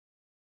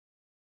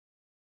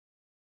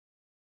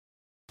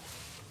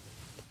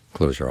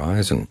close your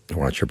eyes and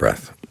watch your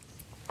breath.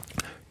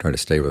 Try to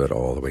stay with it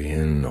all the way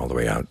in, all the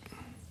way out.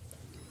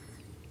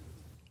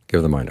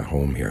 Give the mind a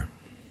home here.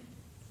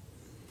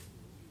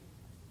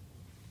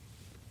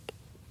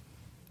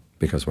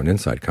 Because when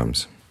insight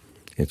comes,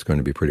 it's going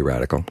to be pretty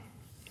radical.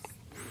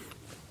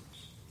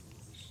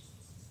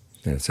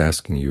 And it's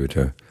asking you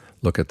to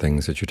look at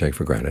things that you take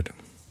for granted.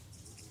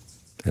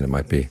 And it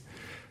might be a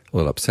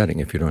little upsetting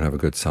if you don't have a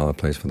good solid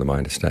place for the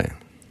mind to stay.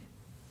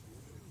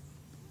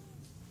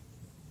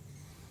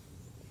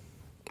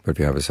 But if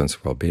you have a sense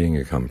of well-being,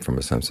 you come from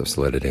a sense of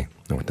solidity,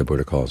 and what the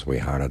Buddha calls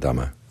vihara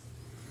Dhamma,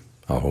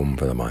 a home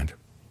for the mind.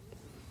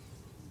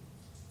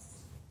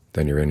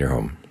 Then you're in your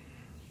home.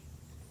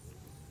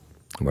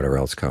 And whatever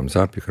else comes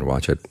up, you can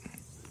watch it,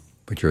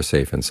 but you're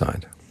safe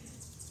inside.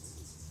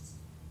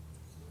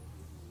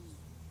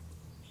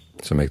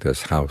 So make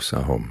this house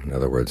a home. In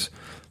other words,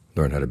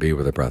 learn how to be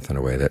with the breath in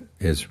a way that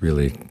is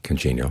really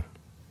congenial.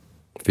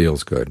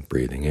 Feels good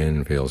breathing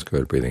in, feels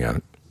good breathing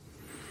out.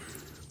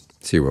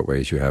 See what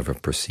ways you have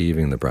of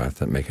perceiving the breath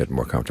that make it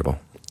more comfortable.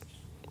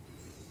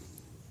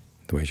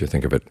 The ways you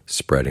think of it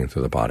spreading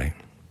through the body.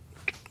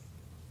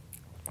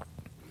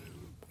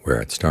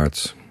 Where it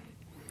starts,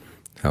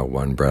 how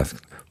one breath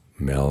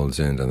melds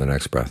into the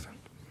next breath.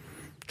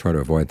 Try to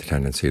avoid the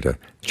tendency to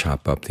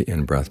chop up the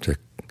in-breath to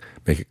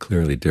make it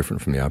clearly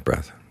different from the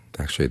out-breath.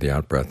 Actually, the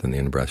out-breath and the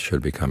in-breath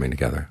should be coming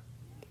together.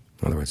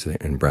 In other words,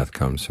 the in-breath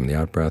comes from the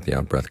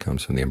out-breath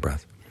comes from the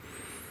in-breath.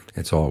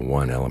 It's all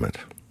one element.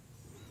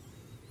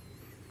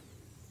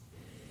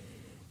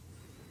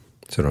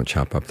 So don't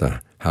chop up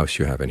the house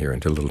you have in here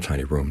into little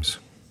tiny rooms.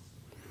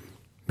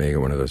 Make it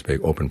one of those big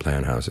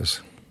open-plan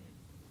houses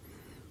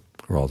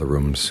where all the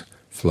rooms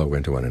flow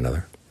into one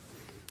another,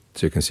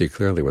 so you can see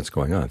clearly what's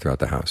going on throughout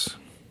the house.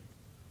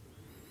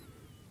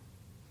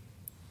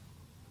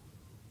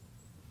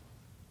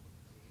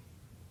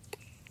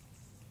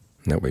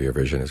 And that way your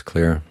vision is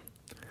clear,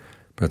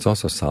 but it's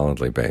also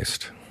solidly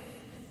based.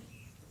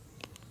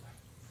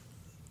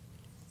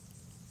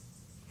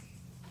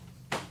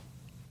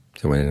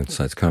 So when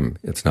insights come,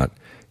 it's not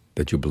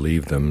that you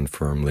believe them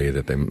firmly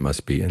that they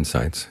must be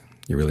insights.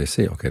 You really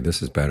see, okay,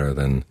 this is better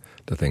than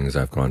the things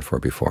I've gone for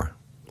before,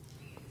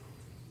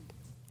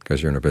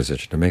 because you're in a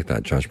position to make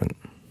that judgment.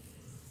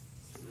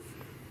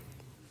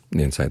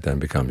 The insight then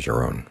becomes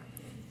your own.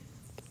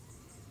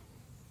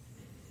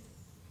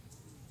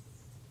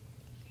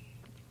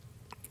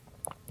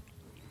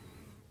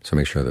 So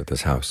make sure that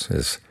this house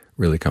is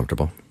really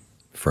comfortable.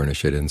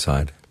 Furnish it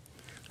inside.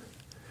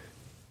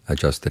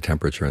 Adjust the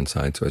temperature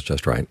inside so it's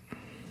just right.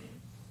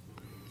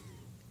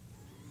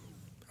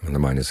 When the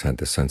mind has had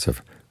this sense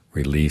of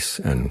release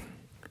and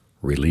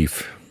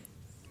relief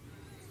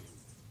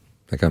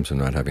that comes from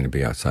not having to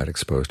be outside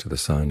exposed to the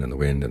sun and the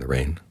wind and the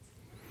rain,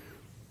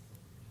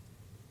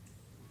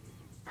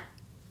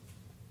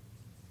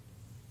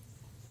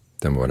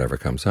 then whatever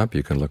comes up,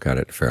 you can look at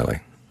it fairly.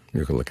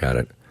 You can look at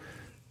it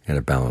in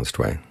a balanced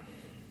way.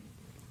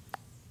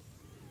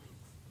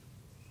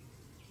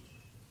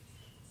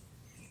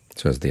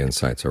 So as the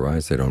insights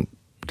arise, they don't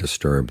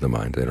disturb the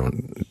mind. They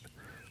don't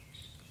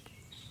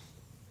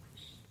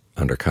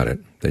undercut it.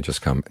 They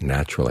just come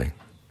naturally.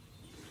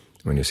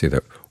 When you see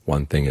that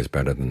one thing is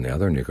better than the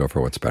other, and you go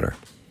for what's better.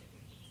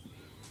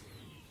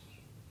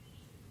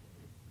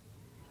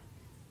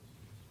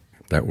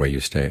 That way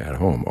you stay at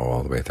home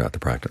all the way throughout the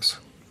practice.